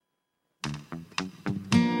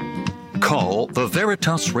Call the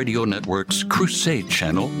Veritas Radio Network's CRUSADE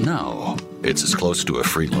Channel now. It's as close to a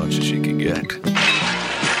free lunch as you can get.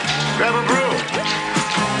 Grab a brew.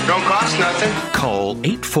 Don't cost nothing. Call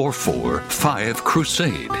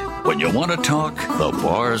 844-5-CRUSADE. When you want to talk, the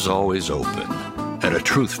bar's always open. And a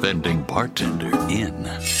truth-vending bartender in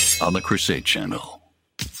on the CRUSADE Channel.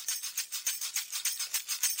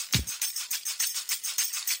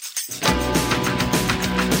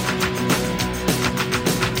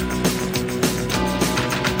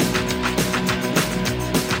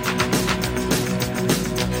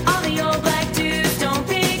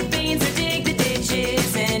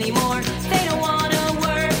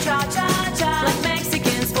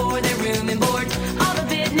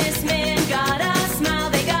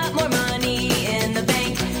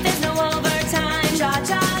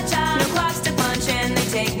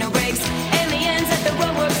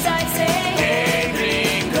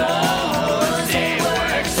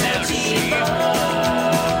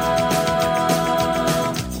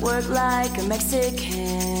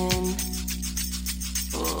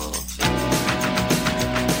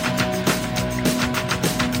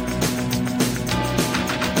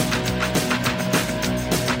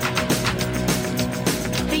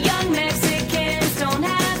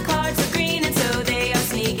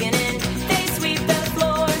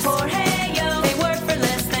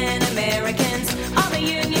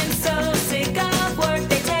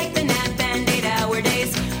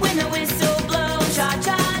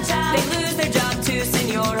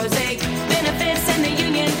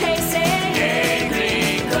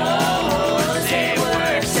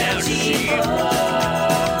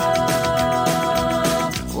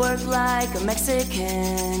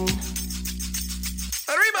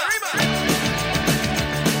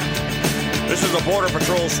 Border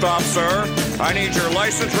Patrol stop, sir. I need your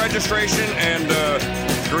license, registration, and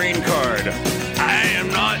green card. I am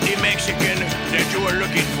not the Mexican that you are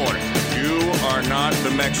looking for. You are not the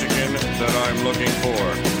Mexican that I'm looking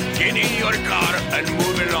for. Get in your car and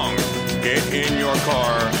move along. Get in your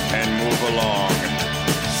car and move along.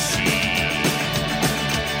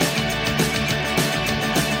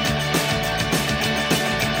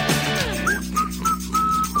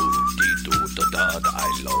 I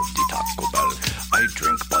love the Taco Bell. I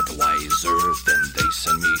drink Budweiser, then they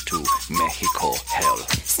send me to Mexico hell.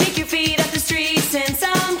 Sneak your feet up the street, send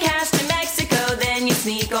some cash to Mexico, then you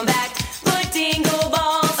sneak on back. Put dingle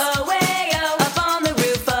balls away, up on the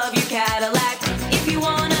roof of your Cadillac. If you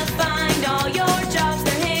wanna find all your jobs,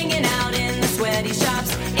 they're hanging out in the sweaty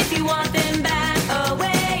shops. If you want them back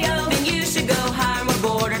away, then you should go hire more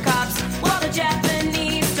border cops. While the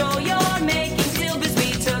Japanese stole your making, still biz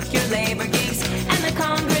we took your labor geeks. And the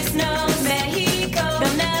Congress knows Mexico,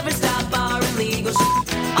 they'll never stop our illegal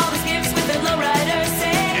shit. All the skips with the lowriders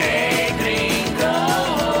say, hey,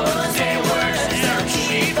 gringos, they work so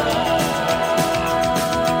cheap.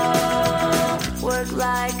 Work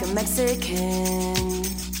like a Mexican.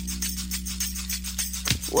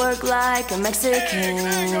 Work like a Mexican.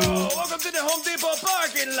 Hey, gringo, welcome to the Home Depot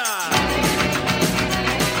parking lot.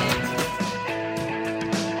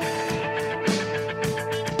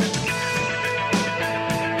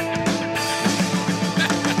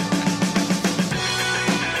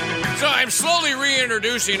 So I'm slowly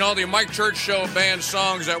reintroducing all the Mike Church Show band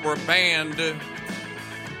songs that were banned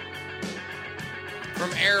from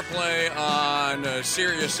airplay on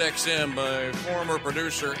Sirius XM by former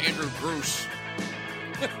producer Andrew Bruce.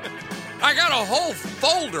 I got a whole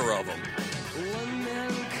folder of them.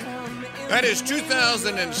 That is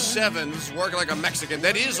 2007's Work Like a Mexican.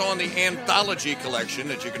 That is on the Anthology collection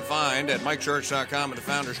that you can find at MikeChurch.com and the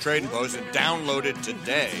Founders Trading Post and download it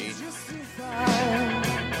today.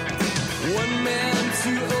 One man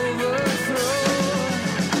to overthrow.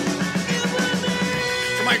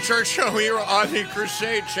 The Mike Church Show here on the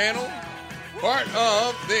CRUSADE Channel, part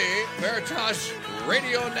of the Veritas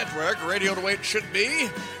Radio Network, radio the way it should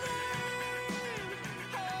be.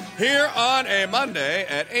 Here on a Monday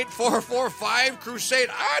at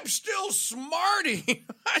 844-5-CRUSADE. I'm still smarty.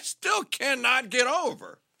 I still cannot get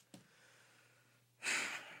over.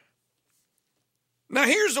 Now,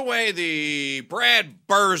 here's the way the Brad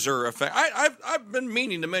Berzer effect... I've been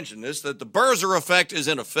meaning to mention this, that the Berzer effect is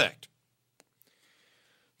in effect.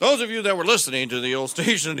 Those of you that were listening to the old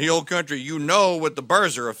station in the old country, you know what the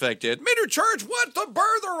Berzer effect is. Meter Church, what's the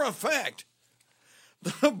Berzer effect?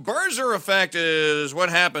 The Berzer effect is what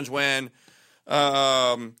happens when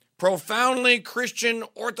profoundly Christian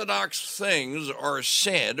Orthodox things are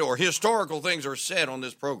said, or historical things are said on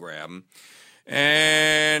this program,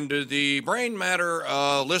 and the brain matter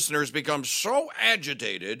listeners become so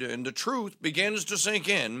agitated and the truth begins to sink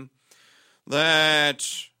in that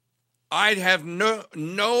I'd have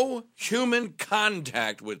no human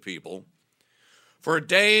contact with people for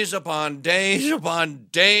days upon days upon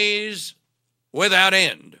days without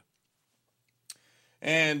end.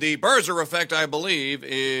 And the Berzer effect, I believe,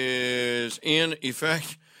 is in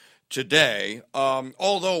effect today.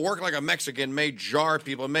 Although work like a Mexican may jar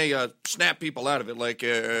people, may snap people out of it, like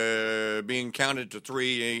being counted to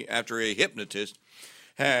 3 after a hypnotist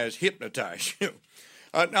has hypnotized you.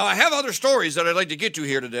 Now, I have other stories that I'd like to get to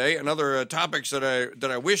here today, and other topics that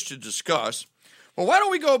I wish to discuss. Well, why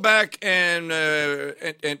don't we go back and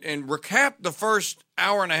recap the first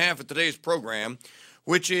hour and a half of today's program,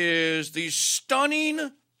 which is the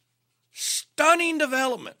stunning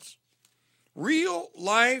developments, real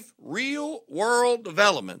life, real world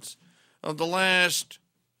developments of the last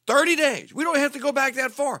 30 days. We don't have to go back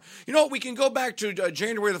that far. You know, we can go back to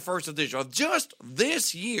January the 1st of just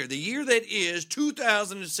this year, the year that is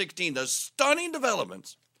 2016, the stunning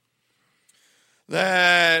developments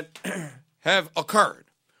that have occurred.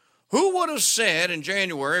 Who would have said in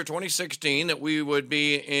January of 2016 that we would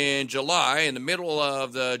be in July, in the middle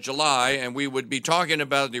of the July, and we would be talking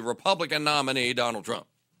about the Republican nominee, Donald Trump?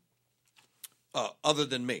 Other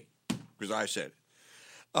than me, because I said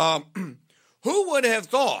it. Who would have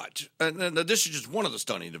thought, and this is just one of the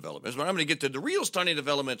stunning developments, but I'm going to get to the real stunning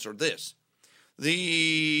developments are this.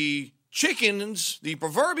 The chickens, the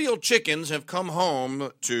proverbial chickens, have come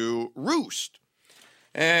home to roost.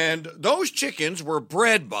 And those chickens were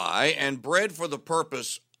bred by and bred for the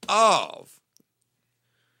purpose of,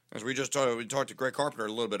 as we just talked, we talked to Greg Carpenter a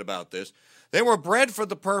little bit about this, they were bred for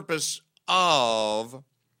the purpose of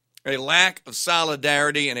a lack of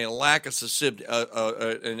solidarity and a lack of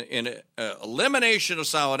elimination of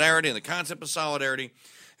solidarity and the concept of solidarity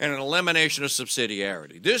and an elimination of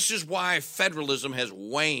subsidiarity. This is why federalism has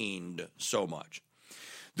waned so much.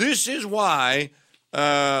 This is why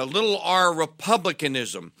little r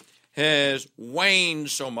republicanism has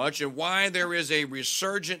waned so much, and why there is a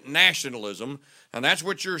resurgent nationalism, and that's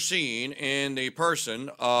what you're seeing in the person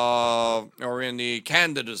of, or in the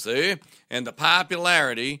candidacy and the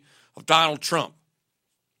popularity of Donald Trump.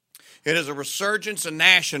 It is a resurgence of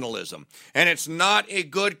nationalism, and it's not a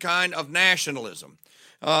good kind of nationalism.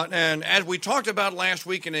 And as we talked about last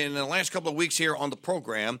week and in the last couple of weeks here on the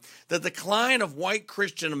program, the decline of white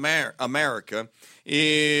Christian America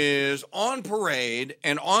is on parade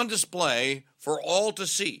and on display for all to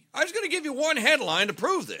see. I was going to give you one headline to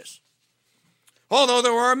prove this, although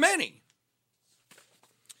there are many.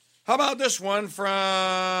 How about this one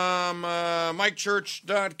from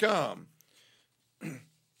MikeChurch.com?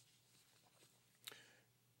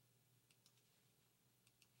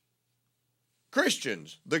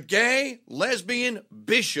 Christians, the gay lesbian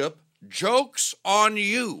bishop jokes on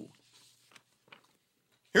you.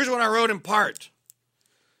 Here's what I wrote in part.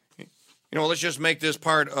 You know, let's just make this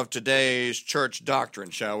part of today's church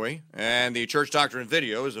doctrine, shall we? And the church doctrine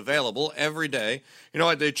video is available every day. You know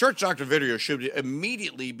what? The church doctrine video should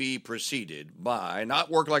immediately be preceded by, not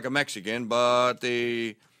work like a Mexican, but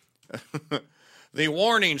the the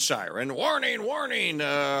warning siren. Warning, warning.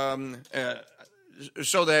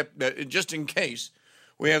 So that just in case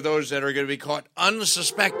we have those that are going to be caught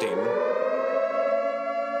unsuspecting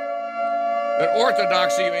that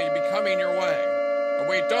orthodoxy may be coming your way. And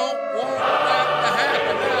we don't want that to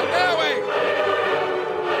happen now, do we?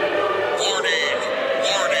 Warning,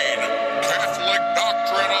 warning, Catholic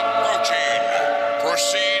doctrine approaching.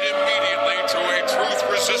 Proceed immediately to a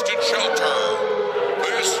truth-resistant shelter.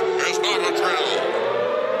 This is not a drill.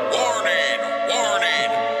 Warning, warning,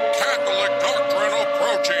 Catholic doctrine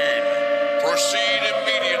approaching. Proceed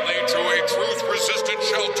immediately to a truth-resistant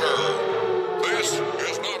shelter. This is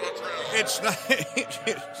not a drill. It's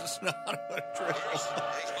not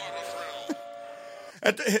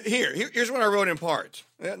a drill. Here's what I wrote in part.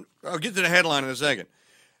 And I'll get to the headline in a second.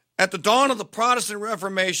 At the dawn of the Protestant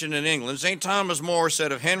Reformation in England, St. Thomas More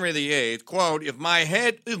said of Henry VIII, quote, if my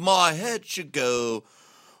head should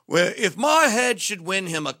win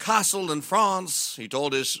him a castle in France, he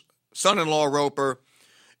told his son-in-law Roper,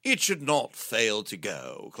 it should not fail to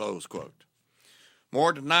go, close quote.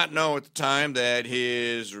 More did not know at the time that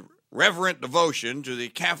his reverent devotion to the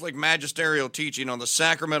Catholic magisterial teaching on the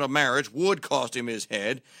sacrament of marriage would cost him his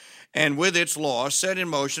head, and with its loss set in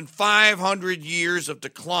motion 500 years of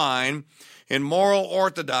decline in moral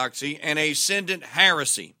orthodoxy and ascendant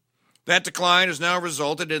heresy. That decline has now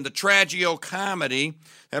resulted in the tragicomedy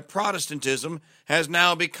that Protestantism has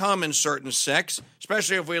now become in certain sects,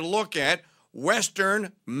 especially if we look at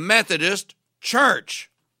Western Methodist Church,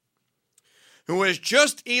 who has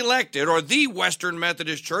just elected, or the Western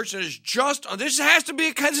Methodist Church that is just, this has to be,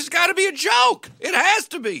 because it's got to be a joke. It has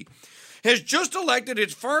to be. has just elected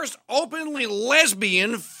its first openly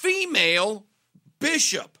lesbian female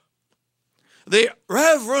bishop, the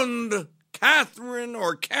Reverend Karen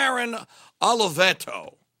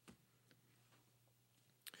Oliveto.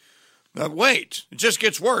 But wait, it just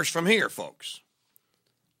gets worse from here, folks.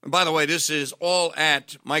 And by the way, this is all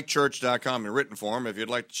at mikechurch.com in written form if you'd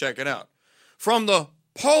like to check it out. From the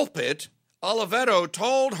pulpit, Oliveto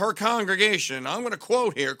told her congregation, I'm going to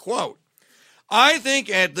quote here, quote, I think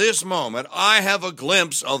at this moment I have a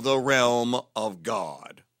glimpse of the realm of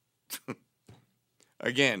God.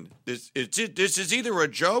 Again, this is either a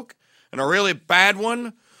joke and a really bad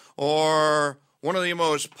one, or one of the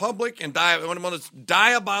most public and one of the most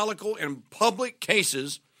diabolical and public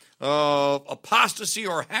cases of apostasy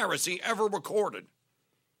or heresy ever recorded.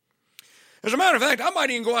 As a matter of fact, I might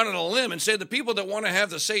even go out on a limb and say the people that want to have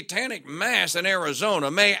the satanic mass in Arizona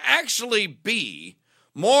may actually be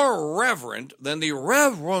more reverent than the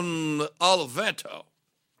Reverend Oliveto.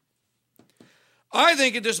 I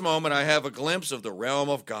think at this moment I have a glimpse of the realm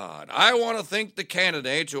of God. I want to thank the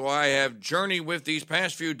candidates who I have journeyed with these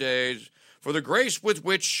past few days for the grace with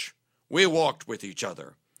which we walked with each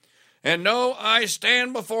other. And no, I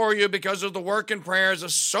stand before you because of the work and prayers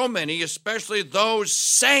of so many, especially those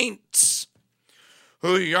saints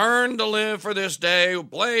who yearn to live for this day, who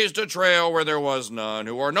blazed a trail where there was none,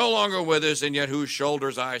 who are no longer with us, and yet whose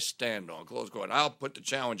shoulders I stand on. Close quote. I'll put the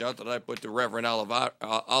challenge out that I put to Reverend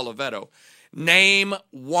Oliveto. Name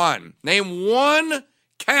one. Name one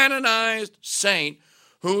canonized saint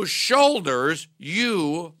whose shoulders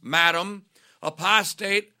you, madam,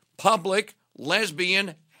 apostate, public,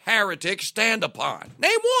 lesbian, heretic, stand upon.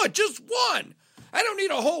 Name one. Just one. I don't need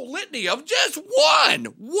a whole litany of just one.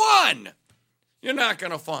 One. You're not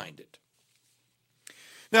going to find it.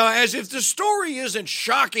 Now, as if the story isn't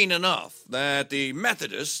shocking enough that the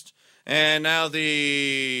Methodists and now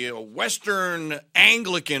the Western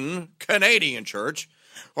Anglican Canadian Church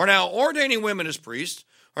are now ordaining women as priests,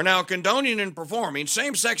 are now condoning and performing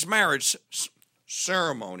same-sex marriage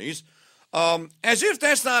ceremonies, as if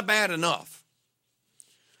that's not bad enough.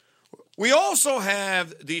 We also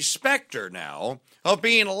have the specter now of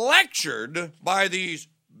being lectured by these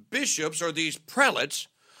bishops or these prelates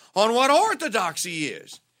on what orthodoxy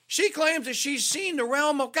is. She claims that she's seen the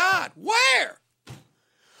realm of God. Where?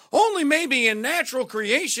 Only maybe in natural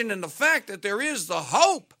creation and the fact that there is the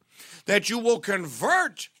hope that you will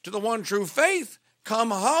convert to the one true faith,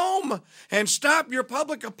 come home, and stop your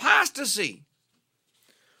public apostasy.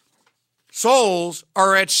 Souls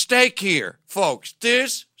are at stake here, folks.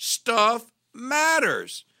 This stuff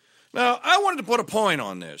matters. Now, I wanted to put a point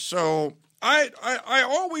on this. So I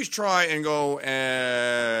always try and go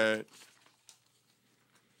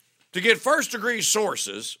to get first-degree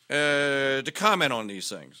sources to comment on these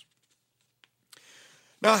things.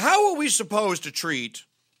 Now, how are we supposed to treat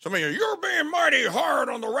somebody? You're being mighty hard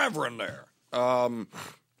on the reverend there.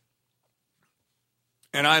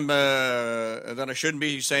 And I'm that I shouldn't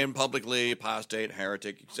be saying publicly apostate,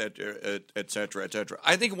 heretic, etc., etc., etc.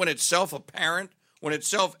 I think when it's self-apparent, when it's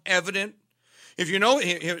self-evident, if you know,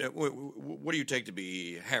 what do you take to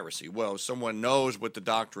be heresy? Well, someone knows what the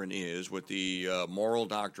doctrine is, what the moral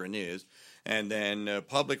doctrine is, and then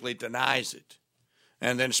publicly denies it.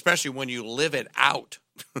 And then especially when you live it out.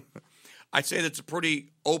 I'd say that's a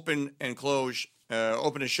pretty open and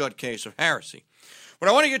shut case of heresy. But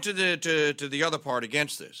I want to get to the other part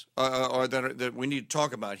against this, or that we need to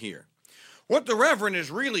talk about here. What the Reverend is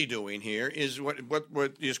really doing here is what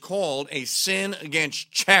is called a sin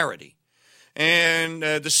against charity. And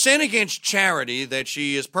the sin against charity that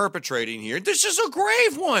she is perpetrating here, this is a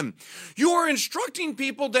grave one. You are instructing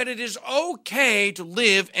people that it is okay to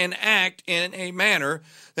live and act in a manner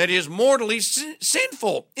that is mortally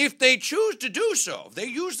sinful if they choose to do so. If they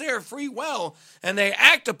use their free will and they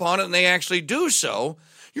act upon it and they actually do so,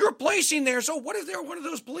 you're placing there. So what if they're one of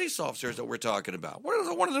those police officers that we're talking about? What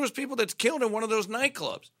if one of those people that's killed in one of those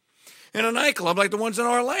nightclubs? In a nightclub like the ones in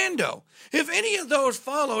Orlando. If any of those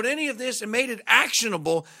followed any of this and made it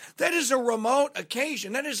actionable, that is a remote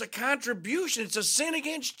occasion. That is a contribution. It's a sin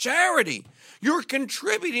against charity. You're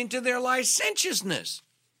contributing to their licentiousness.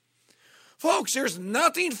 Folks, there's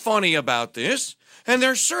nothing funny about this, and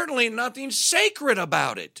there's certainly nothing sacred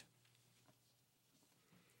about it.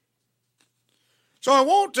 So I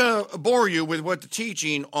won't bore you with what the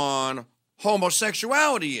teaching on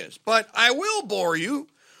homosexuality is, but I will bore you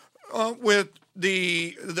with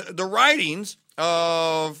the writings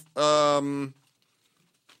of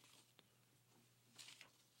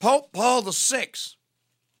Pope Paul VI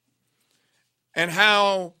and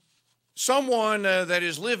how someone that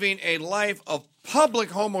is living a life of public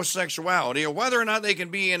homosexuality or whether or not they can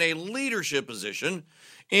be in a leadership position,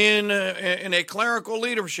 in a clerical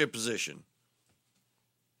leadership position.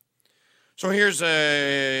 So here's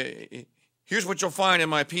what you'll find in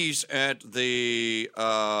my piece at the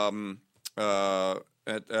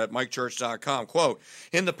at MikeChurch.com. Quote,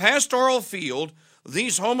 in the pastoral field,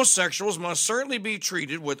 these homosexuals must certainly be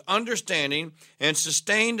treated with understanding and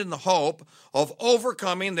sustained in the hope of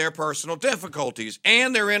overcoming their personal difficulties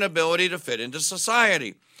and their inability to fit into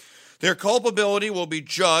society. Their culpability will be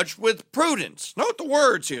judged with prudence. Note the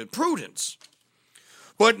words here, prudence.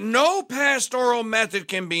 But no pastoral method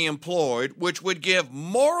can be employed which would give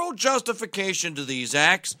moral justification to these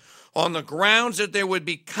acts on the grounds that they would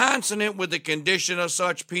be consonant with the condition of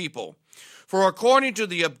such people. For according to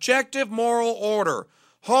the objective moral order,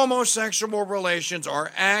 homosexual relations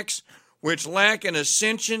are acts which lack an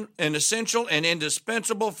essential and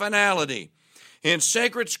indispensable finality. In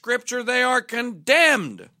sacred scripture, they are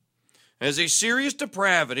condemned as a serious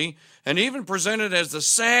depravity and even presented as the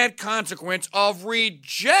sad consequence of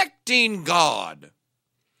rejecting God.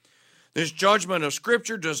 This judgment of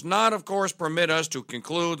Scripture does not, of course, permit us to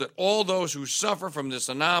conclude that all those who suffer from this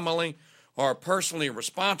anomaly are personally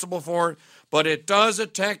responsible for it, but it does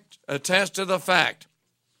attest to the fact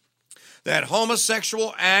that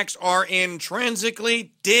homosexual acts are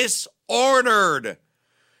intrinsically disordered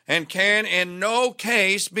and can in no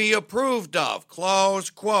case be approved of. Close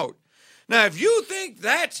quote. Now, if you think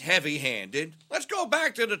that's heavy-handed, let's go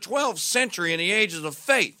back to the 12th century in the ages of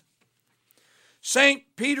faith. St.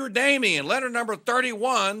 Peter Damian, letter number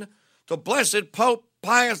 31 to Blessed Pope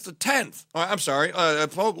Pius X.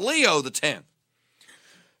 Pope Leo X.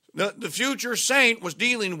 The future saint was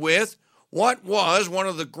dealing with what was one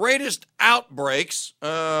of the greatest outbreaks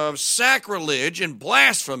of sacrilege and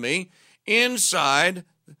blasphemy inside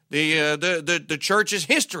the church's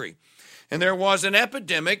history. And there was an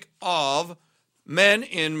epidemic of men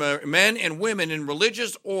and women in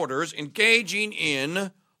religious orders engaging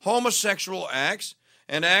in homosexual acts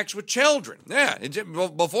and acts with children. Yeah,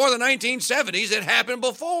 before the 1970s, it happened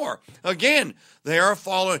before. Again, they are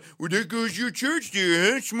following, well, there goes your church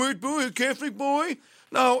there, huh? Smart boy, a Catholic boy?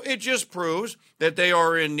 No, it just proves that they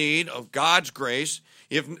are in need of God's grace,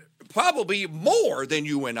 if probably more than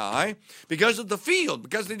you and I, because of the field,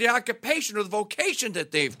 because of the occupation or the vocation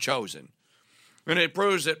that they've chosen. And it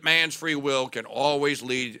proves that man's free will can always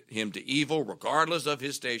lead him to evil, regardless of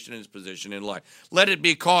his station and his position in life. Let it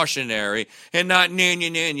be cautionary and not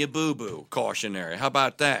nanya boo-boo cautionary. How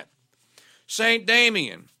about that? St.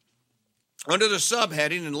 Damian, under the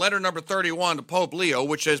subheading in letter number 31 to Pope Leo,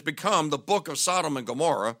 which has become the Book of Sodom and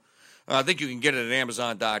Gomorrah, I think you can get it at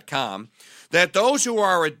Amazon.com, that those who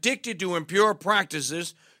are addicted to impure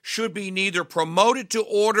practices should be neither promoted to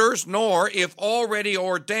orders nor, if already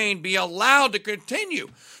ordained, be allowed to continue.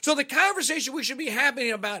 So the conversation we should be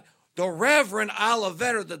having about the Reverend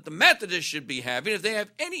Oliveto that the Methodists should be having, if they have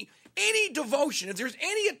any devotion, if there's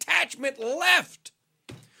any attachment left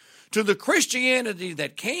to the Christianity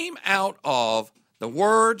that came out of the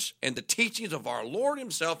words and the teachings of our Lord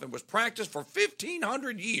himself and was practiced for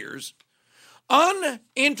 1,500 years,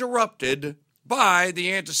 uninterrupted by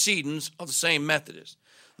the antecedents of the same Methodists.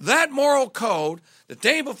 That moral code, the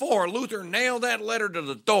day before Luther nailed that letter to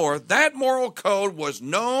the door, that moral code was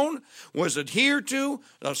known, was adhered to,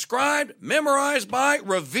 ascribed, memorized by,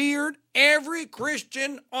 revered every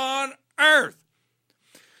Christian on earth.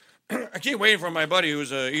 I keep waiting for my buddy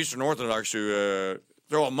who's Eastern Orthodox to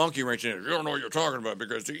throw a monkey wrench in it. You don't know what you're talking about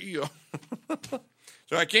because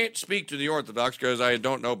So I can't speak to the Orthodox because I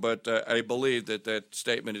don't know, but I believe that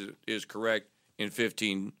statement is correct in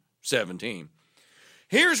 1517.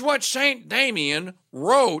 Here's what St. Damian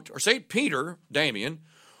wrote, or St. Peter Damian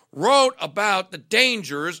wrote about the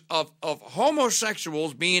dangers of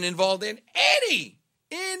homosexuals being involved in any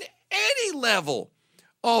level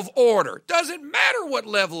of order. Doesn't matter what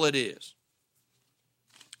level it is.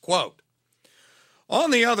 Quote,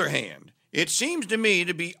 on the other hand, it seems to me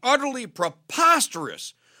to be utterly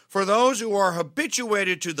preposterous for those who are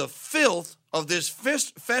habituated to the filth of this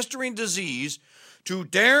festering disease to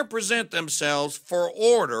dare present themselves for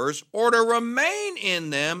orders or to remain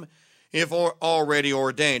in them if already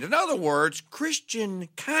ordained. In other words, Christian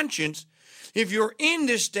conscience, if you're in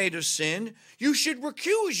this state of sin, you should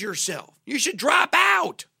recuse yourself. You should drop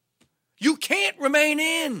out. You can't remain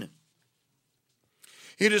in.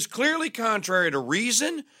 It is clearly contrary to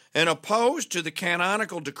reason and opposed to the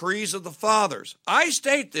canonical decrees of the fathers. I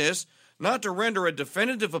state this not to render a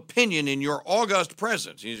definitive opinion in your august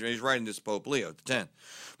presence. He's writing this Pope Leo X.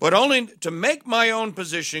 But only to make my own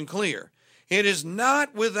position clear. It is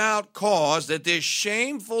not without cause that this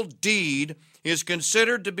shameful deed is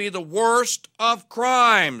considered to be the worst of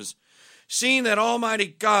crimes, seeing that Almighty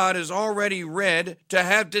God is already read to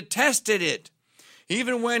have detested it.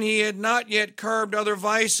 Even when he had not yet curbed other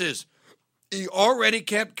vices, he already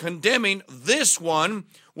kept condemning this one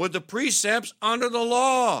with the precepts under the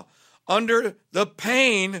law, under the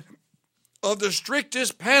pain of the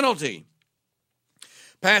strictest penalty,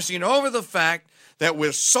 passing over the fact that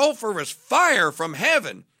with sulfurous fire from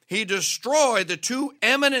heaven, he destroyed the two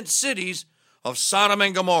eminent cities of Sodom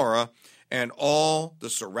and Gomorrah and all the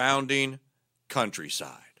surrounding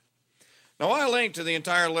countryside. Now, I link to the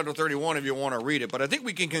entire letter 31 if you want to read it, but I think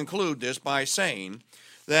we can conclude this by saying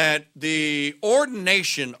that the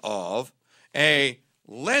ordination of a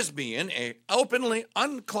lesbian, a openly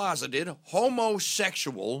uncloseted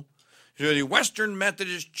homosexual to the Western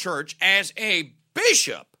Methodist Church as a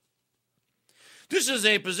bishop, this is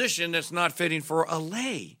a position that's not fitting for a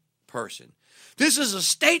lay person. This is a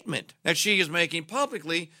statement that she is making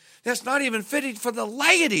publicly that's not even fitting for the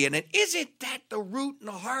laity. And isn't that the root and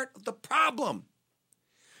the heart of the problem?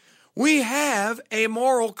 We have a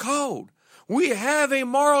moral code. We have a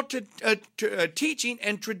moral teaching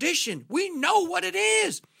and tradition. We know what it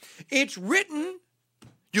is. It's written.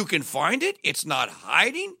 You can find it. It's not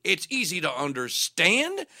hiding. It's easy to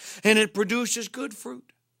understand. And it produces good fruit.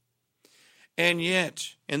 And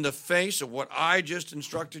yet, in the face of what I just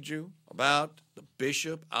instructed you about the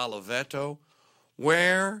Bishop Oliveto,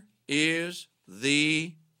 where is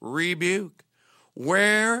the rebuke?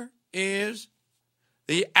 Where is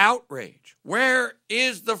the outrage? Where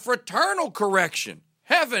is the fraternal correction?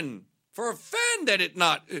 Heaven forfend that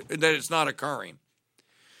it's not occurring.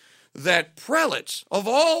 That prelates of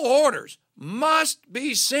all orders must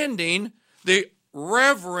be sending the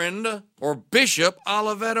Reverend or Bishop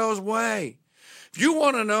Oliveto's way. If you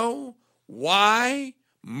want to know why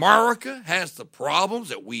Muricah has the problems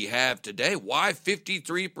that we have today, why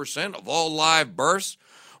 53% of all live births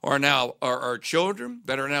are children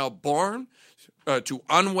that are now born to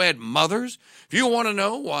unwed mothers, if you want to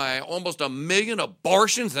know why almost 1 million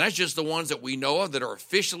abortions, and that's just the ones that we know of that are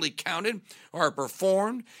officially counted, are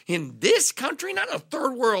performed in this country, not a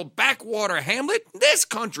third world backwater hamlet, this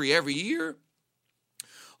country every year,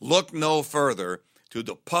 look no further to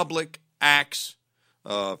the public acts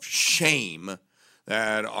of shame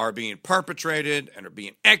that are being perpetrated and are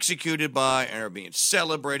being executed by and are being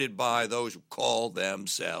celebrated by those who call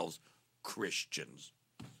themselves Christians.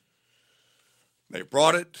 They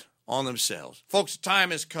brought it on themselves. Folks, the time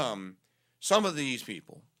has come. Some of these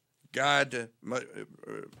people, God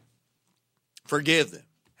forgive them,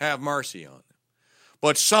 have mercy on them.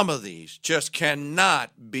 But some of these just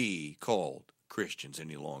cannot be called Christians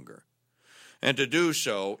any longer. And to do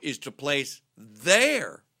so is to place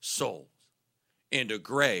their souls into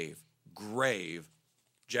grave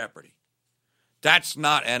jeopardy. That's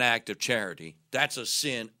not an act of charity. That's a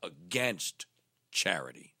sin against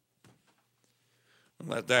charity.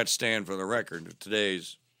 Let that stand for the record of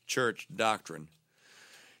today's church doctrine.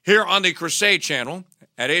 Here on the Crusade Channel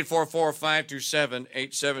at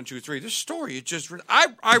 844-527-8723. This story is just,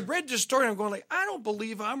 I read this story and I'm going like, I don't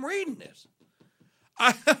believe I'm reading this.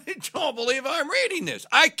 I don't believe I'm reading this.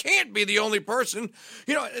 I can't be the only person,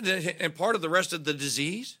 and part of the rest of the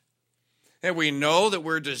disease, and we know that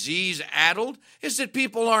we're disease-addled, is that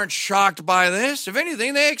people aren't shocked by this. If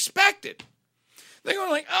anything, they expect it. They're going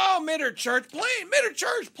like, oh, Midder Church,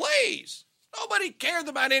 please. Nobody cares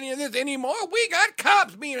about any of this anymore. We got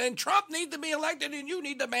cops and Trump needs to be elected, and you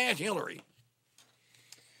need to bash Hillary.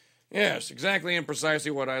 Yes, exactly and precisely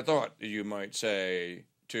what I thought you might say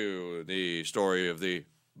to the story of the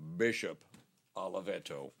Bishop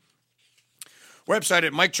Oliveto. Website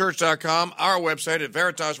at mikechurch.com, our website at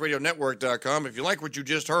veritasradionetwork.com. If you like what you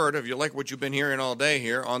just heard, if you like what you've been hearing all day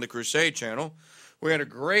here on the Crusade Channel, we had a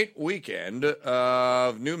great weekend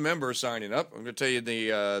of new members signing up. I'm going to tell you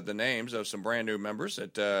the names of some brand new members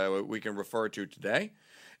that we can refer to today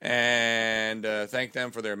and thank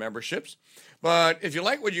them for their memberships. But if you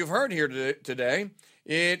like what you've heard here today,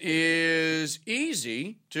 it is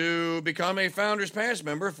easy to become a Founders Pass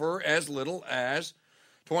member for as little as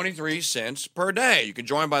 23 cents per day. You can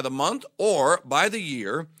join by the month or by the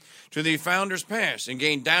year to the Founders Pass and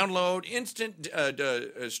gain download, instant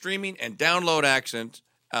streaming and download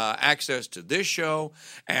access to this show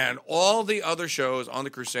and all the other shows on the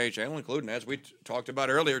Crusade Channel, including, as we talked about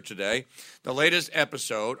earlier today, the latest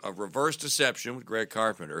episode of Reverse Deception with Greg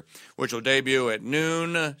Carpenter, which will debut at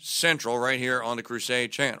noon Central right here on the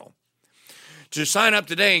Crusade Channel. To sign up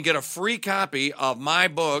today and get a free copy of my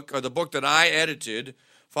book, or the book that I edited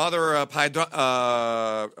Father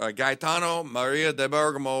Gaetano Maria de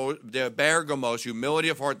Bergamo's Humility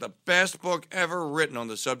of Heart, the best book ever written on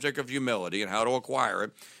the subject of humility and how to acquire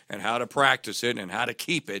it and how to practice it and how to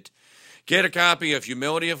keep it. Get a copy of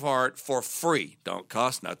Humility of Heart for free. Don't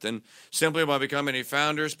cost nothing. Simply by becoming a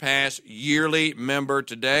Founders Pass yearly member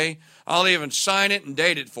today. I'll even sign it and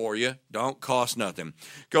date it for you. Don't cost nothing.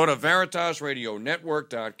 Go to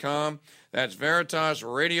VeritasRadioNetwork.com. That's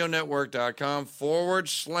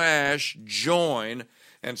VeritasRadioNetwork.com/join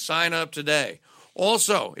and sign up today.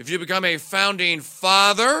 Also, if you become a founding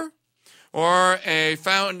father or a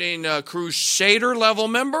founding crusader level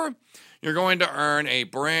member, you're going to earn a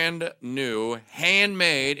brand new,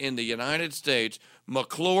 handmade in the United States,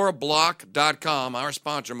 McClureBlock.com, our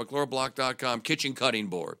sponsor, McClureBlock.com, kitchen cutting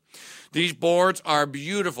board. These boards are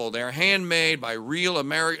beautiful. They're handmade by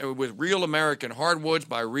with real American hardwoods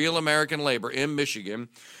by real American labor in Michigan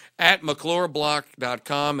at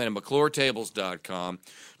McClureBlock.com and McCluretables.com.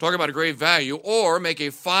 Talk about a great value, or make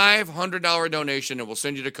a $500 donation and we'll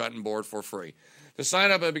send you the cutting board for free. To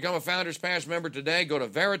sign up and become a Founders Pass member today, go to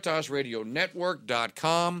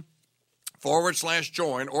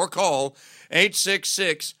VeritasRadioNetwork.com/join or call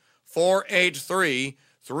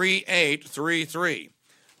 866-483-3833.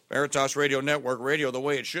 Veritas Radio Network, radio the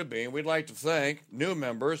way it should be. And we'd like to thank new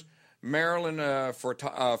members, Marilyn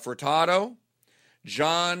Furtado,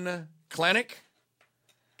 John Klenick,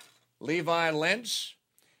 Levi Lentz,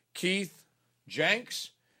 Keith Jenks,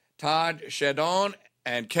 Todd Shadon,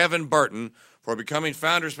 and Kevin Burton for becoming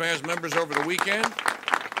Founders Pass members over the weekend.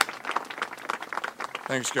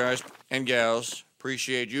 Thanks, guys and gals.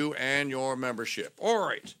 Appreciate you and your membership. All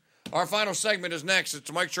right. Our final segment is next. It's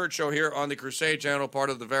the Mike Church Show here on the Crusade Channel,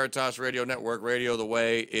 part of the Veritas Radio Network, radio the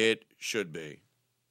way it should be.